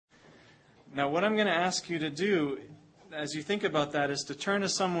Now, what I'm going to ask you to do as you think about that is to turn to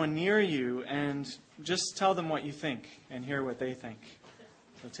someone near you and just tell them what you think and hear what they think.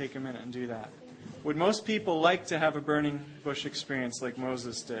 So take a minute and do that. Would most people like to have a burning bush experience like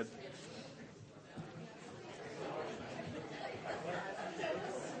Moses did?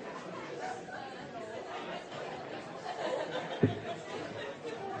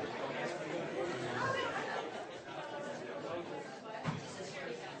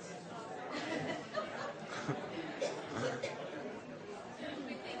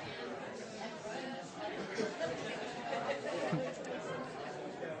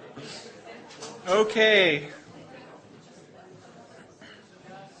 Okay.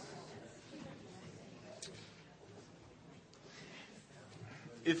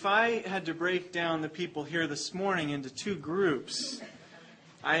 If I had to break down the people here this morning into two groups,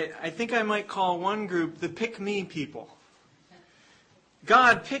 I think I might call one group the pick-me people.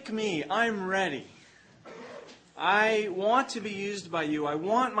 God, pick me. I'm ready. I want to be used by you. I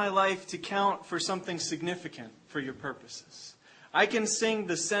want my life to count for something significant for your purposes. I can sing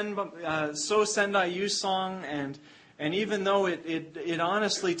the So Send I You song, and even though it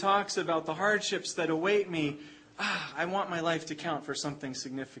honestly talks about the hardships that await me, I want my life to count for something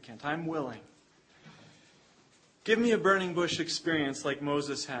significant. I'm willing. Give me a burning bush experience like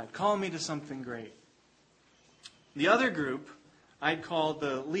Moses had. Call me to something great. The other group I'd call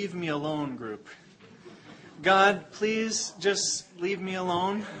the leave me alone group. God, please just leave me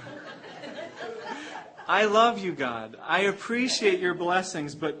alone. I love you, God. I appreciate your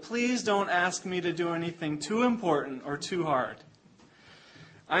blessings, but please don't ask me to do anything too important or too hard.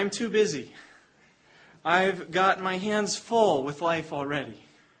 I'm too busy. I've got my hands full with life already.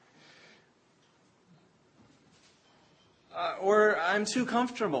 Or I'm too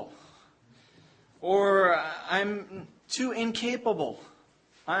comfortable. Or I'm too incapable.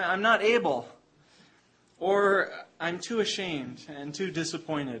 I'm not able. Or I'm too ashamed and too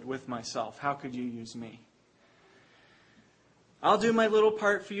disappointed with myself. How could you use me? I'll do my little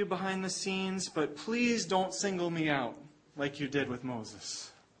part for you behind the scenes, but please don't single me out like you did with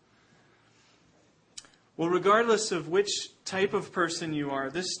Moses. Well, regardless of which type of person you are,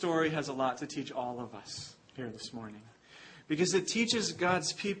 this story has a lot to teach all of us here this morning. Because it teaches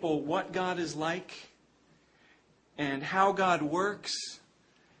God's people what God is like and how God works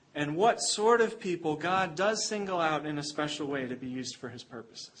and what sort of people God does single out in a special way to be used for His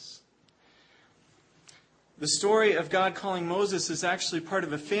purposes. The story of God calling Moses is actually part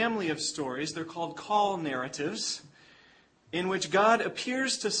of a family of stories. They're called call narratives, in which God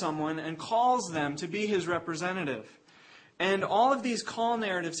appears to someone and calls them to be His representative. And all of these call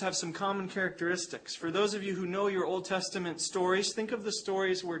narratives have some common characteristics. For those of you who know your Old Testament stories, think of the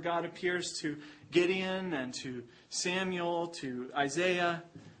stories where God appears to Gideon and to Samuel, to Isaiah,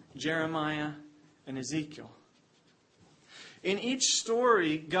 Jeremiah, and Ezekiel. In each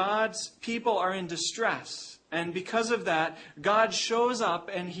story, God's people are in distress. And because of that, God shows up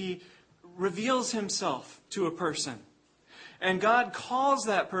and He reveals Himself to a person. And God calls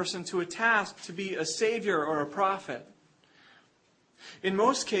that person to a task to be a savior or a prophet. In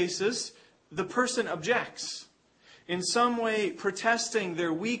most cases, the person objects, in some way protesting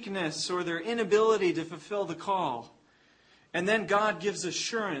their weakness or their inability to fulfill the call. And then God gives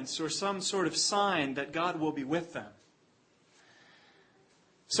assurance or some sort of sign that God will be with them.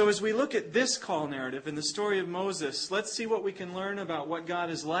 So as we look at this call narrative in the story of Moses, let's see what we can learn about what God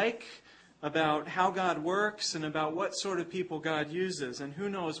is like, about how God works, and about what sort of people God uses. And who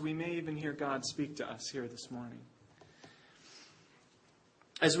knows, we may even hear God speak to us here this morning.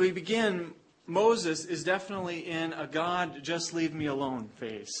 As we begin, Moses is definitely in a God, just leave me alone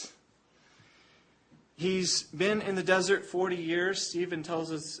phase. He's been in the desert 40 years. Stephen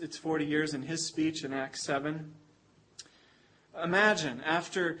tells us it's 40 years in his speech in Acts 7. Imagine,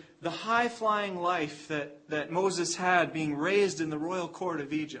 after the high-flying life that Moses had being raised in the royal court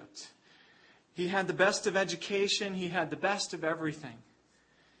of Egypt, he had the best of education, he had the best of everything.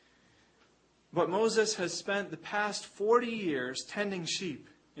 But Moses has spent the past 40 years tending sheep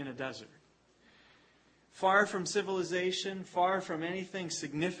in a desert. Far from civilization, far from anything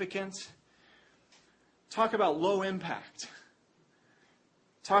significant. Talk about low impact.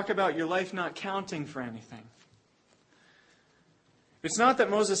 Talk about your life not counting for anything. It's not that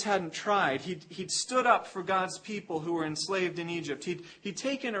Moses hadn't tried. He'd stood up for God's people who were enslaved in Egypt. He'd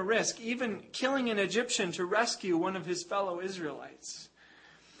taken a risk, even killing an Egyptian to rescue one of his fellow Israelites.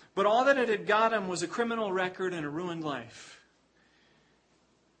 But all that it had got him was a criminal record and a ruined life.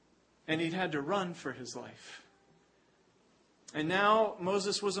 And he'd had to run for his life. And now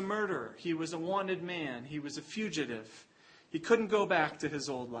Moses was a murderer. He was a wanted man. He was a fugitive. He couldn't go back to his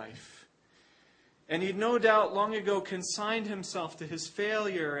old life. And he'd no doubt long ago consigned himself to his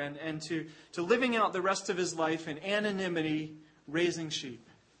failure and to living out the rest of his life in anonymity, raising sheep.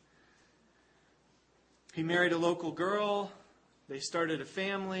 He married a local girl. They started a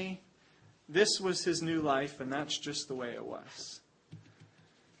family. This was his new life, and that's just the way it was.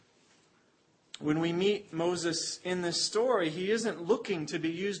 When we meet Moses in this story, he isn't looking to be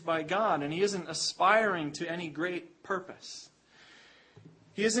used by God, and he isn't aspiring to any great purpose.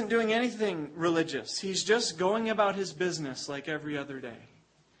 He isn't doing anything religious. He's just going about his business like every other day.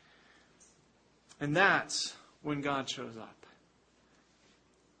 And that's when God shows up.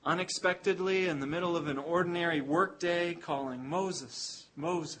 Unexpectedly, in the middle of an ordinary workday, calling Moses,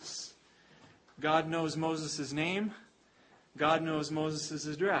 Moses. God knows Moses' name. God knows Moses'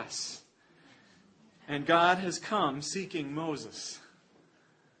 address. And God has come seeking Moses.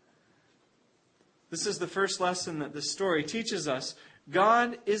 This is the first lesson that this story teaches us.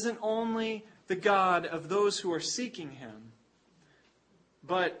 God isn't only the God of those who are seeking Him,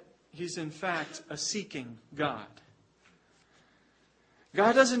 but He's in fact a seeking God.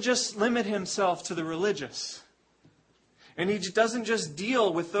 God doesn't just limit Himself to the religious. And He doesn't just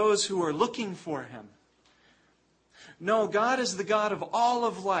deal with those who are looking for Him. No, God is the God of all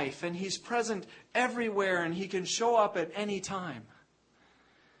of life, and He's present everywhere, and He can show up at any time.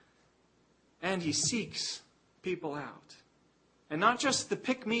 And He seeks people out. And not just the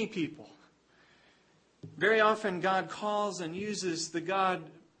pick-me people. Very often God calls and uses the God,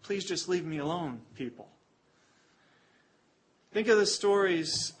 please just leave me alone people. Think of the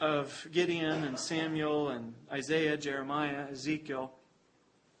stories of Gideon and Samuel and Isaiah, Jeremiah, Ezekiel.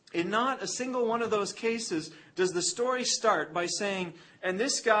 In not a single one of those cases does the story start by saying, and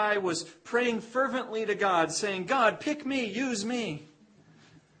this guy was praying fervently to God, saying, God, pick me, use me.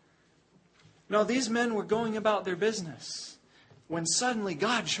 No, these men were going about their business when suddenly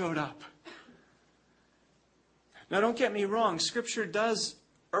God showed up. Now, don't get me wrong. Scripture does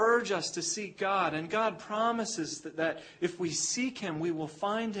urge us to seek God. And God promises that if we seek Him, we will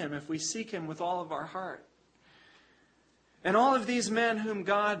find Him. If we seek Him with all of our heart. And all of these men whom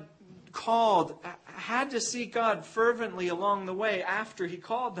God called had to seek God fervently along the way after He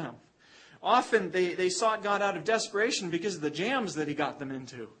called them. Often they sought God out of desperation because of the jams that He got them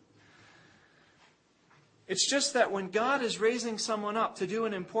into. It's just that when God is raising someone up to do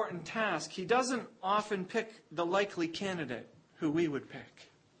an important task, He doesn't often pick the likely candidate who we would pick.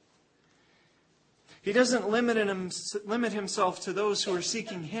 He doesn't limit Himself to those who are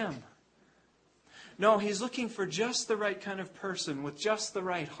seeking Him. No, He's looking for just the right kind of person with just the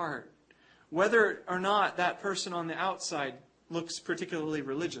right heart, whether or not that person on the outside looks particularly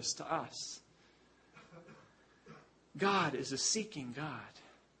religious to us. God is a seeking God.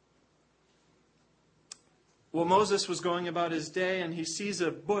 Well, Moses was going about his day and he sees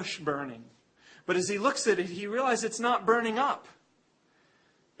a bush burning. But as he looks at it, he realizes it's not burning up.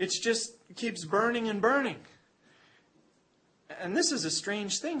 It just keeps burning and burning. And this is a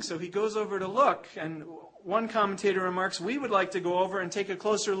strange thing, so he goes over to look. And one commentator remarks, we would like to go over and take a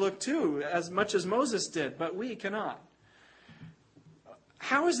closer look too, as much as Moses did, but we cannot.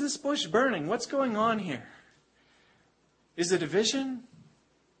 How is this bush burning? What's going on here? Is it a vision?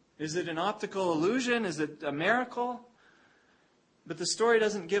 Is it an optical illusion? Is it a miracle? But the story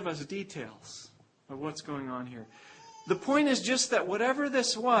doesn't give us details of what's going on here. The point is just that whatever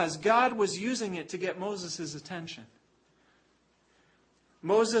this was, God was using it to get Moses' attention.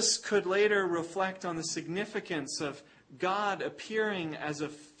 Moses could later reflect on the significance of God appearing as a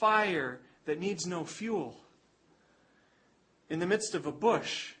fire that needs no fuel in the midst of a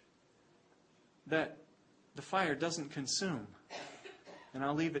bush that the fire doesn't consume. And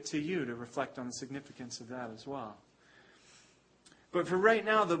I'll leave it to you to reflect on the significance of that as well. But for right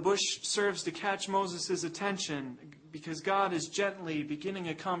now, the bush serves to catch Moses' attention because God is gently beginning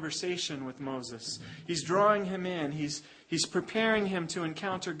a conversation with Moses. He's drawing him in. He's preparing him to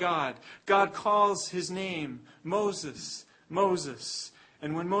encounter God. God calls his name, Moses, Moses.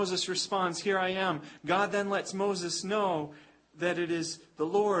 And when Moses responds, here I am, God then lets Moses know that it is the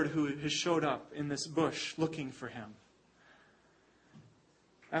Lord who has showed up in this bush looking for him.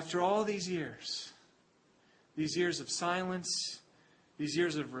 After all these years of silence, these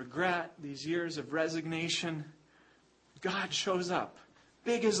years of regret, these years of resignation, God shows up,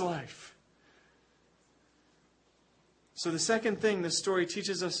 big as life. So the second thing this story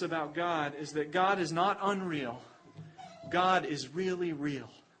teaches us about God is that God is not unreal. God is really real.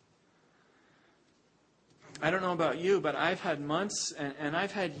 I don't know about you, but I've had months and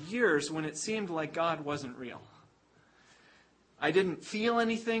I've had years when it seemed like God wasn't real. I didn't feel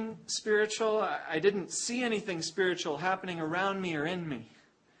anything spiritual. I didn't see anything spiritual happening around me or in me.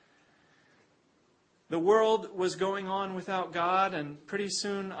 The world was going on without God, and pretty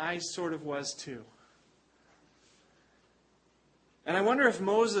soon I sort of was too. And I wonder if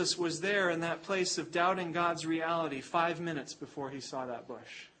Moses was there in that place of doubting God's reality 5 minutes before he saw that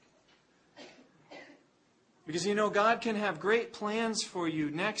bush. Because God can have great plans for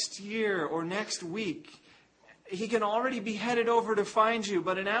you next year or next week. He can already be headed over to find you,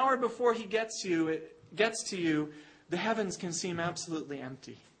 but an hour before he gets to you, the heavens can seem absolutely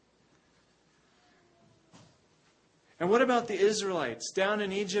empty. And what about the Israelites down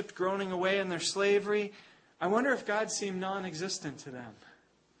in Egypt, groaning away in their slavery? I wonder if God seemed non-existent to them.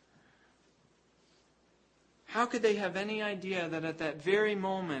 How could they have any idea that at that very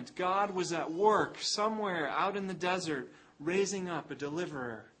moment, God was at work somewhere out in the desert, raising up a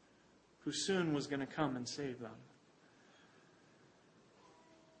deliverer who soon was going to come and save them?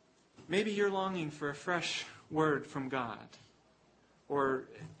 Maybe you're longing for a fresh word from God, or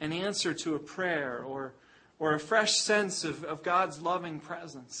an answer to a prayer, or a fresh sense of God's loving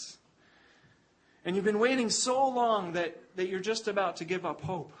presence. And you've been waiting so long that you're just about to give up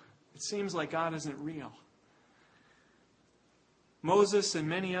hope. It seems like God isn't real. Moses and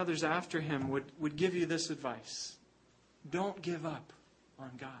many others after him would give you this advice. Don't give up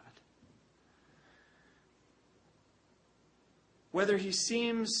on God. Whether he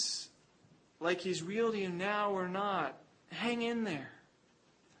seems like he's real to you now or not, hang in there.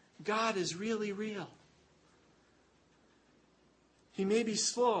 God is really real. He may be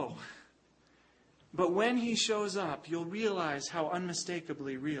slow, but when he shows up, you'll realize how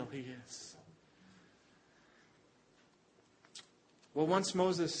unmistakably real he is. Well, once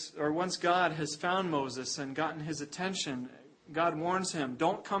God has found Moses and gotten his attention, God warns him,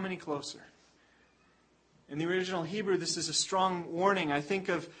 don't come any closer. In the original Hebrew, this is a strong warning. I think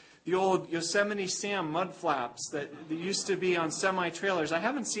of the old Yosemite Sam mud flaps that used to be on semi-trailers. I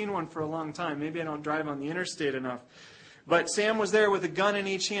haven't seen one for a long time. Maybe I don't drive on the interstate enough. But Sam was there with a gun in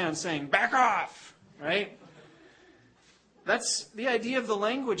each hand saying, back off, right? That's the idea of the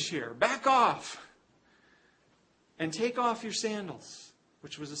language here. Back off. And take off your sandals,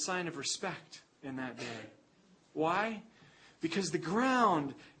 which was a sign of respect in that day. Why? Because the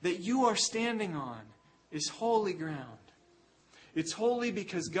ground that you are standing on is holy ground. It's holy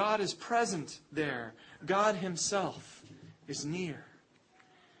because God is present there. God himself is near.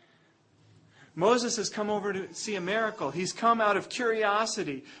 Moses has come over to see a miracle. He's come out of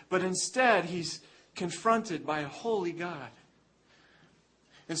curiosity, but instead he's confronted by a holy God.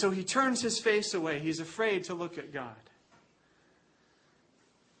 And so he turns his face away. He's afraid to look at God.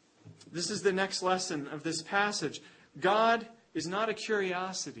 This is the next lesson of this passage. God is not a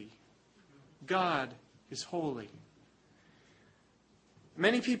curiosity. God is holy.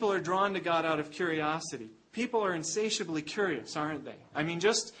 Many people are drawn to God out of curiosity. People are insatiably curious, aren't they? I mean,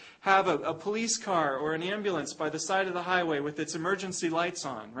 just have a police car or an ambulance by the side of the highway with its emergency lights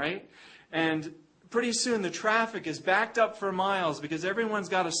on, right? And pretty soon the traffic is backed up for miles because everyone's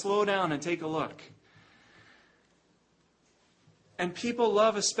got to slow down and take a look. And people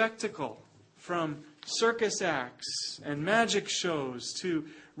love a spectacle, from circus acts and magic shows to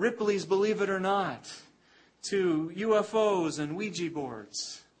Ripley's Believe It or Not to UFOs and Ouija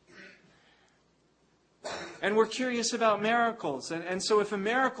boards. And we're curious about miracles. And so if a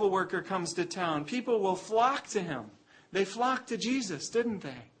miracle worker comes to town, people will flock to him. They flocked to Jesus, didn't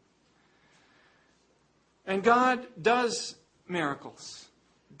they? And God does miracles.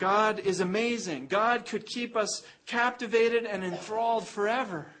 God is amazing. God could keep us captivated and enthralled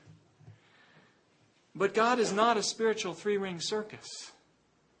forever. But God is not a spiritual three-ring circus.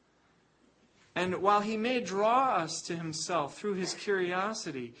 And while he may draw us to himself through his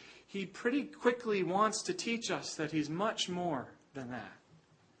curiosity, he pretty quickly wants to teach us that he's much more than that.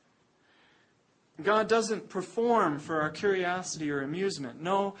 God doesn't perform for our curiosity or amusement.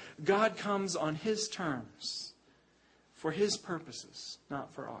 No, God comes on his terms, for his purposes,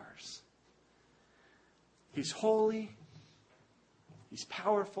 not for ours. He's holy. He's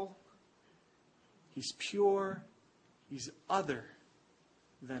powerful. He's pure. He's other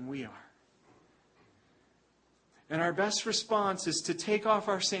than we are. And our best response is to take off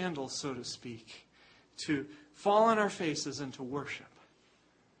our sandals, so to speak, to fall on our faces and to worship.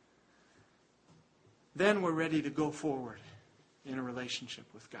 Then we're ready to go forward in a relationship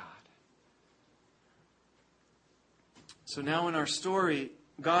with God. So now in our story,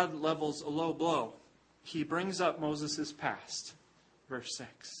 God levels a low blow. He brings up Moses' past. Verse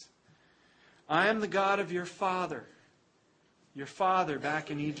 6. I am the God of your father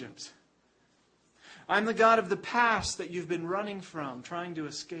back in Egypt. I'm the God of the past that you've been running from, trying to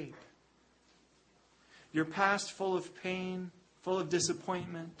escape. Your past full of pain, full of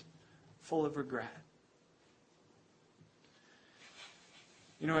disappointment, full of regret.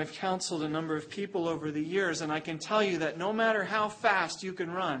 I've counseled a number of people over the years, and I can tell you that no matter how fast you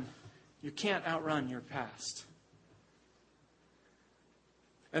can run, you can't outrun your past.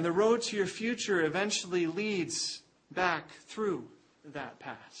 And the road to your future eventually leads back through that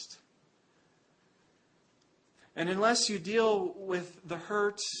past. And unless you deal with the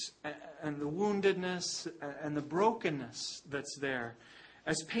hurts and the woundedness and the brokenness that's there,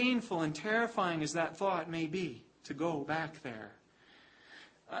 as painful and terrifying as that thought may be to go back there,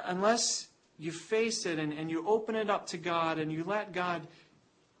 unless you face it and you open it up to God and you let God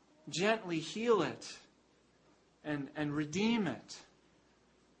gently heal it and redeem it,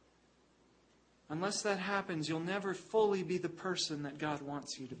 unless that happens, you'll never fully be the person that God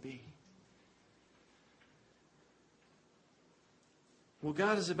wants you to be. Well,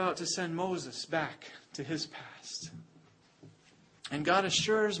 God is about to send Moses back to his past. And God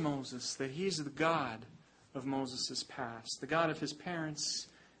assures Moses that he's the God of Moses' past, the God of his parents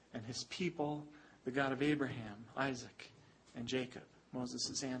and his people, the God of Abraham, Isaac, and Jacob,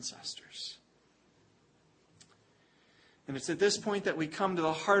 Moses' ancestors. And it's at this point that we come to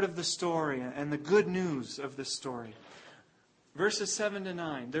the heart of the story and the good news of this story. Verses 7 to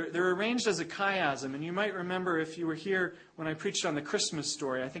 9. They're arranged as a chiasm, and you might remember if you were here when I preached on the Christmas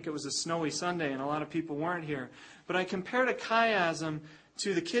story. I think it was a snowy Sunday, and a lot of people weren't here. But I compared a chiasm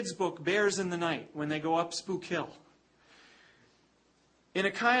to the kids' book, Bears in the Night, when they go up Spook Hill. In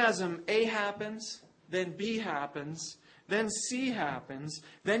a chiasm, A happens, then B happens, then C happens,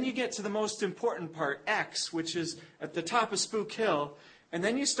 then you get to the most important part, X, which is at the top of Spook Hill, and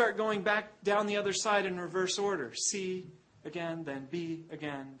then you start going back down the other side in reverse order. C again, then B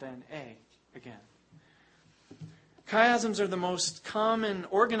again, then A again. Chiasms are the most common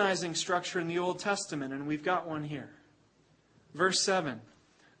organizing structure in the Old Testament, and we've got one here. Verse 7,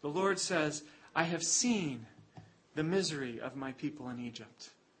 the Lord says, I have seen the misery of my people in Egypt.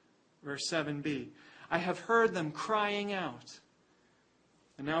 Verse 7b, I have heard them crying out.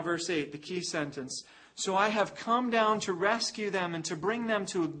 And now verse 8, the key sentence, so I have come down to rescue them and to bring them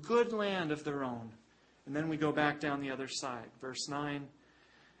to a good land of their own. And then we go back down the other side. Verse 9,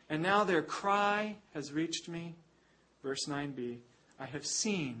 and now their cry has reached me. Verse 9b, I have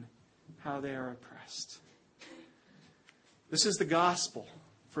seen how they are oppressed. This is the gospel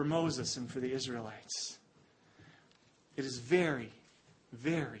for Moses and for the Israelites. It is very,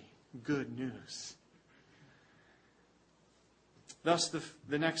 very good news. Thus,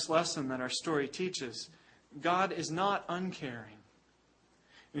 the next lesson that our story teaches, God is not uncaring.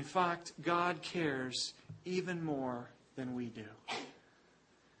 In fact, God cares even more than we do.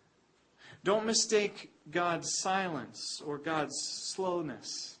 Don't mistake God's silence or God's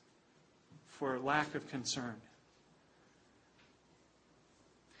slowness for lack of concern.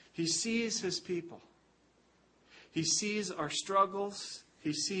 He sees his people. He sees our struggles.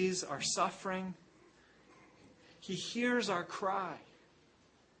 He sees our suffering. He hears our cry.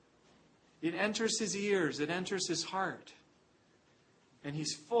 It enters his ears. It enters his heart. And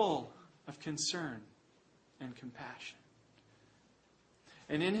he's full of concern and compassion.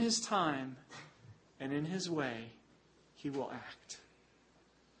 And in his time and in his way, he will act.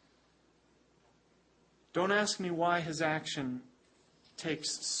 Don't ask me why his action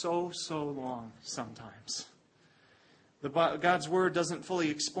takes so long sometimes. God's Word doesn't fully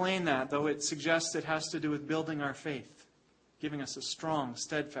explain that, though it suggests it has to do with building our faith, giving us a strong,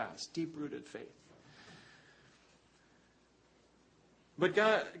 steadfast, deep-rooted faith. But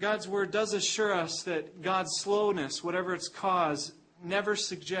God's Word does assure us that God's slowness, whatever its cause, never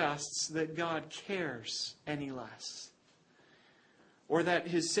suggests that God cares any less, or that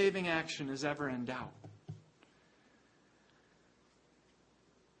his saving action is ever in doubt.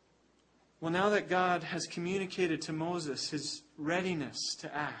 Well, now that God has communicated to Moses his readiness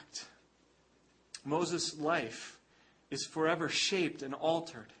to act, Moses' life is forever shaped and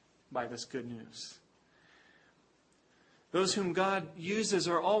altered by this good news. Those whom God uses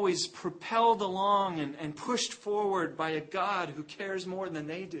are always propelled along and pushed forward by a God who cares more than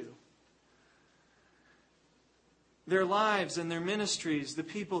they do. Their lives and their ministries, the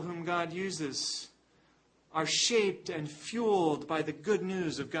people whom God uses, are shaped and fueled by the good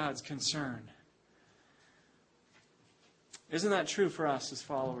news of God's concern. Isn't that true for us as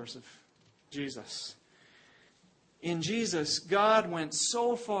followers of Jesus? In Jesus, God went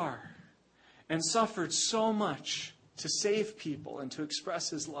so far and suffered so much to save people and to express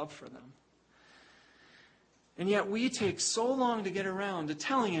his love for them. And yet we take so long to get around to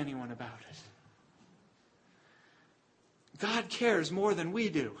telling anyone about it. God cares more than we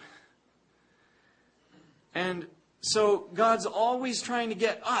do. And so God's always trying to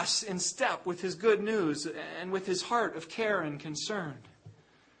get us in step with his good news and with his heart of care and concern.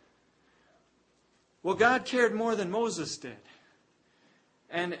 Well, God cared more than Moses did.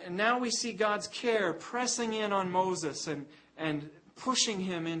 And now we see God's care pressing in on Moses and pushing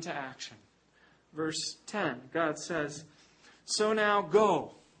him into action. Verse 10, God says, "So now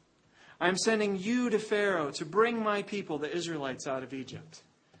go. I am sending you to Pharaoh to bring my people, the Israelites, out of Egypt."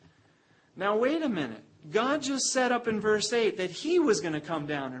 Now wait a minute. God just set up in verse 8 that he was going to come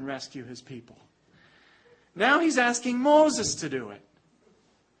down and rescue his people. Now he's asking Moses to do it.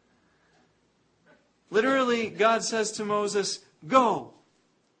 Literally, God says to Moses, "Go,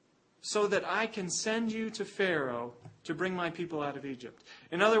 so that I can send you to Pharaoh to bring my people out of Egypt."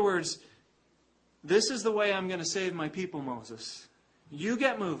 In other words, this is the way I'm going to save my people, Moses. You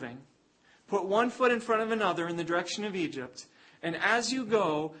get moving, put one foot in front of another in the direction of Egypt, and as you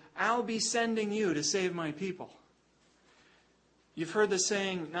go, I'll be sending you to save my people. You've heard the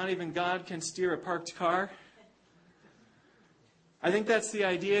saying, not even God can steer a parked car. I think that's the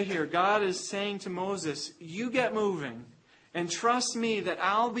idea here. God is saying to Moses, you get moving, and trust me that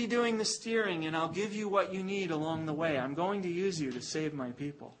I'll be doing the steering, and I'll give you what you need along the way. I'm going to use you to save my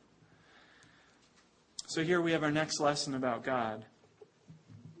people. So here we have our next lesson about God.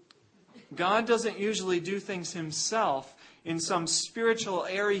 God doesn't usually do things himself in some spiritual,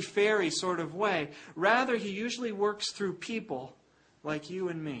 airy-fairy sort of way. Rather, he usually works through people like you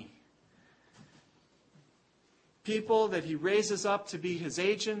and me. People that he raises up to be his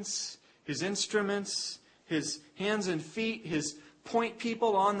agents, his instruments, his hands and feet, his point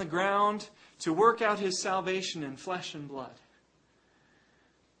people on the ground to work out his salvation in flesh and blood.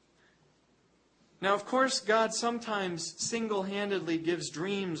 Now, of course, God sometimes single-handedly gives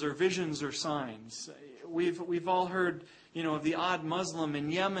dreams or visions or signs. We've all heard, of the odd Muslim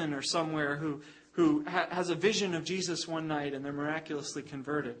in Yemen or somewhere who has a vision of Jesus one night and they're miraculously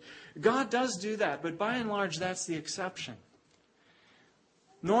converted. God does do that, but by and large, that's the exception.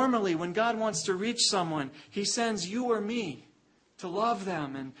 Normally, when God wants to reach someone, he sends you or me to love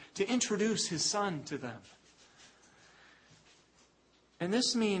them and to introduce his Son to them. And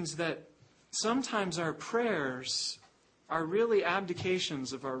this means that sometimes our prayers are really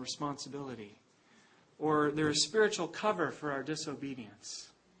abdications of our responsibility, or they're a spiritual cover for our disobedience.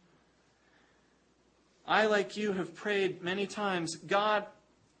 I, like you, have prayed many times, God,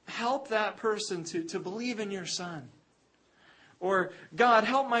 help that person to believe in your Son. Or, God,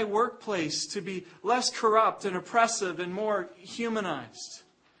 help my workplace to be less corrupt and oppressive and more humanized.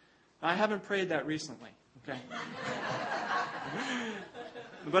 I haven't prayed that recently, okay?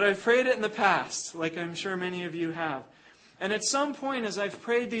 But I've prayed it in the past, like I'm sure many of you have. And at some point, as I've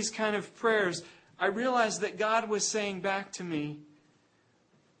prayed these kind of prayers, I realized that God was saying back to me,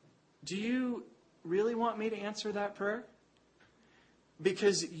 do you really want me to answer that prayer?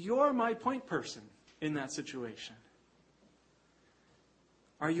 Because you're my point person in that situation.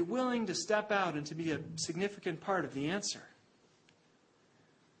 Are you willing to step out and to be a significant part of the answer?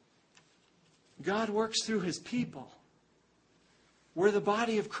 God works through his people. We're the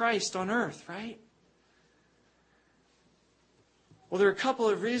body of Christ on earth, right? Well, there are a couple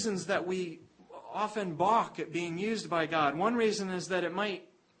of reasons that we often balk at being used by God. One reason is that it might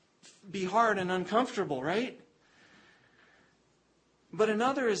be hard and uncomfortable, right? But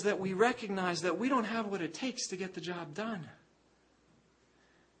another is that we recognize that we don't have what it takes to get the job done.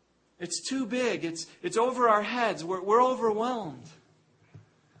 It's too big. It's over our heads. We're overwhelmed.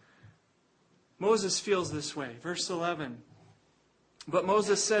 Moses feels this way. Verse 11. But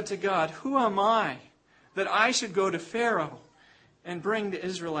Moses said to God, who am I that I should go to Pharaoh and bring the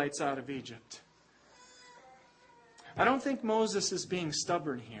Israelites out of Egypt? I don't think Moses is being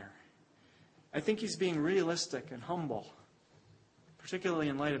stubborn here. I think he's being realistic and humble, particularly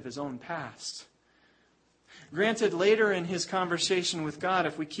in light of his own past. Granted, later in his conversation with God,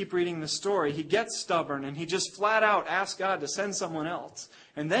 if we keep reading the story, he gets stubborn and he just flat out asks God to send someone else.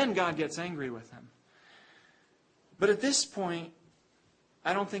 And then God gets angry with him. But at this point,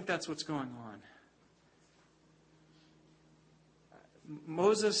 I don't think that's what's going on.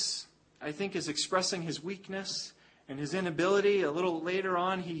 Moses, I think, is expressing his weakness and his inability. A little later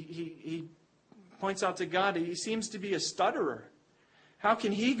on, he points out to God that he seems to be a stutterer. How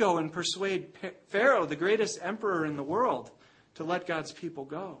can he go and persuade Pharaoh, the greatest emperor in the world, to let God's people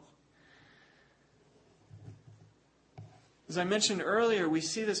go? As I mentioned earlier, we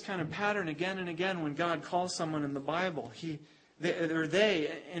see this kind of pattern again and again when God calls someone in the Bible.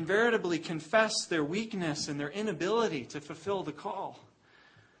 They invariably confess their weakness and their inability to fulfill the call.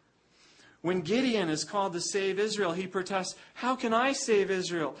 When Gideon is called to save Israel, he protests, how can I save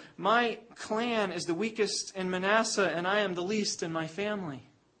Israel? My clan is the weakest in Manasseh, and I am the least in my family.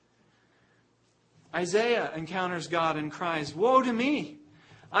 Isaiah encounters God and cries, woe to me!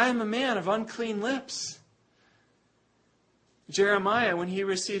 I am a man of unclean lips. Jeremiah, when he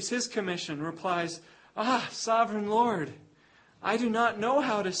receives his commission, replies, Sovereign Lord, I do not know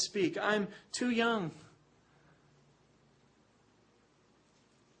how to speak. I'm too young.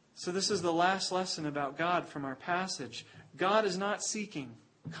 So this is the last lesson about God from our passage. God is not seeking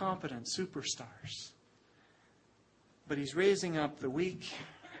competent superstars, but He's raising up the weak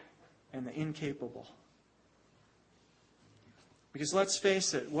and the incapable. Because let's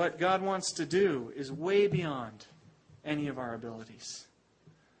face it, what God wants to do is way beyond any of our abilities.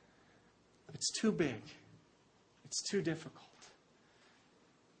 It's too big. It's too difficult.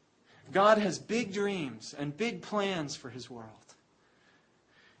 God has big dreams and big plans for His world.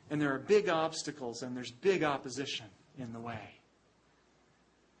 And there are big obstacles and there's big opposition in the way.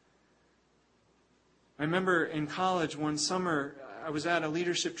 I remember in college one summer, I was at a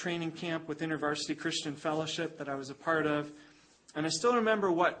leadership training camp with InterVarsity Christian Fellowship that I was a part of. And I still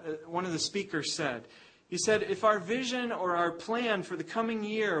remember what one of the speakers said. He said, if our vision or our plan for the coming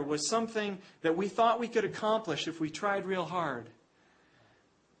year was something that we thought we could accomplish if we tried real hard,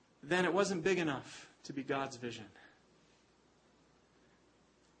 then it wasn't big enough to be God's vision.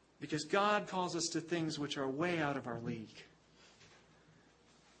 Because God calls us to things which are way out of our league.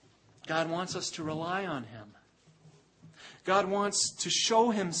 God wants us to rely on Him. God wants to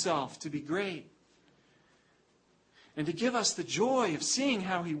show Himself to be great. And to give us the joy of seeing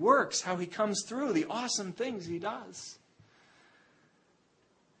how He works, how He comes through, the awesome things He does.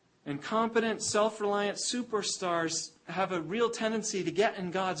 And competent, self-reliant superstars have a real tendency to get in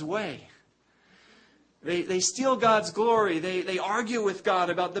God's way. They steal God's glory. They argue with God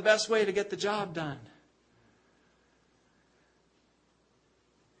about the best way to get the job done.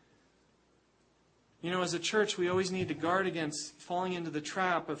 You know, as a church, we always need to guard against falling into the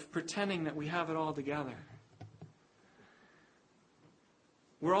trap of pretending that we have it all together.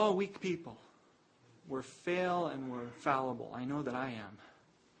 We're all weak people. We're frail and we're fallible. I know that I am.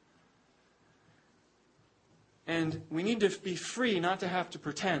 And we need to be free not to have to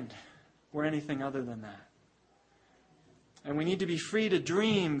pretend we're anything other than that. And we need to be free to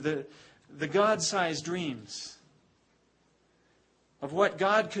dream the God-sized dreams of what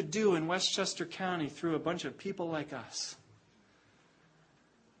God could do in Westchester County through a bunch of people like us.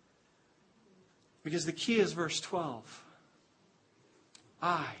 Because the key is verse 12.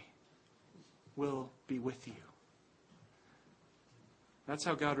 I will be with you. That's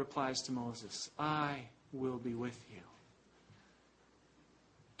how God replies to Moses. I will be with you.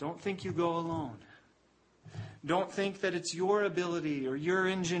 Don't think you go alone. Don't think that it's your ability or your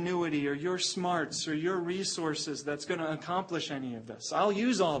ingenuity or your smarts or your resources that's going to accomplish any of this. I'll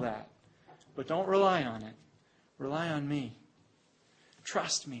use all that, but don't rely on it. Rely on me.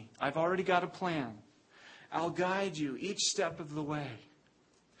 Trust me. I've already got a plan. I'll guide you each step of the way.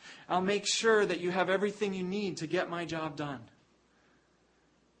 I'll make sure that you have everything you need to get my job done.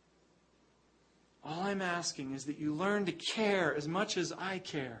 All I'm asking is that you learn to care as much as I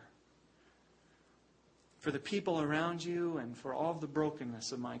care for the people around you and for all of the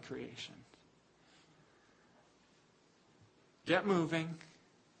brokenness of my creation. Get moving,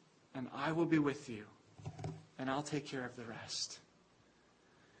 and I will be with you, and I'll take care of the rest.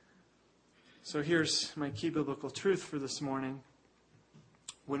 So here's my key biblical truth for this morning.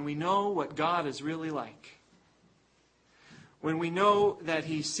 When we know what God is really like, when we know that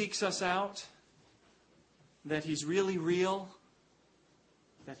He seeks us out, that He's really real,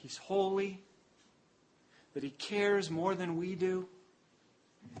 that He's holy, that He cares more than we do,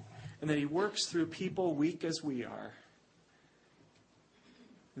 and that He works through people weak as we are,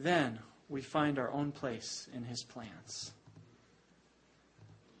 then we find our own place in His plans.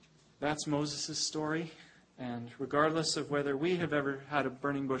 That's Moses' story, and regardless of whether we have ever had a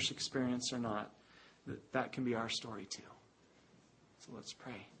burning bush experience or not, that can be our story too. So let's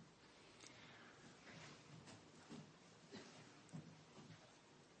pray.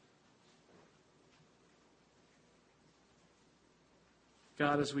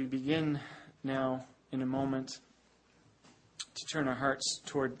 God, as we begin now in a moment to turn our hearts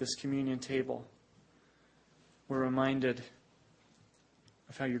toward this communion table, we're reminded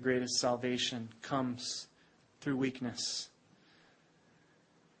of how your greatest salvation comes through weakness.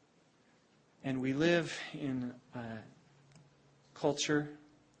 And we live in a culture,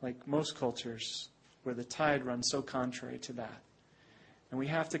 like most cultures, where the tide runs so contrary to that. And we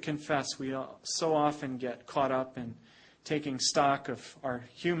have to confess, we so often get caught up in taking stock of our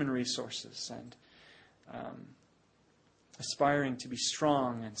human resources and aspiring to be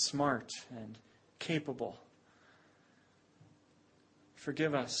strong and smart and capable.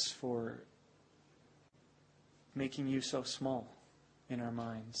 Forgive us for making you so small in our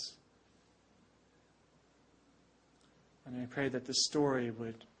minds. And I pray that this story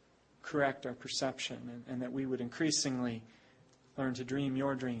would correct our perception and that we would increasingly learn to dream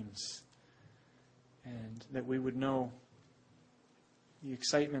your dreams, and that we would know the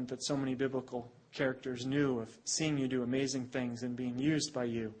excitement that so many biblical characters knew of seeing you do amazing things and being used by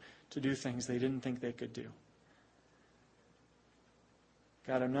you to do things they didn't think they could do.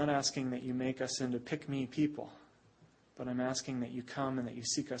 God, I'm not asking that you make us into pick-me people, but I'm asking that you come and that you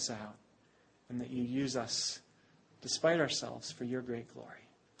seek us out and that you use us despite ourselves for your great glory.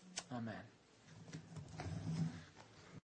 Amen.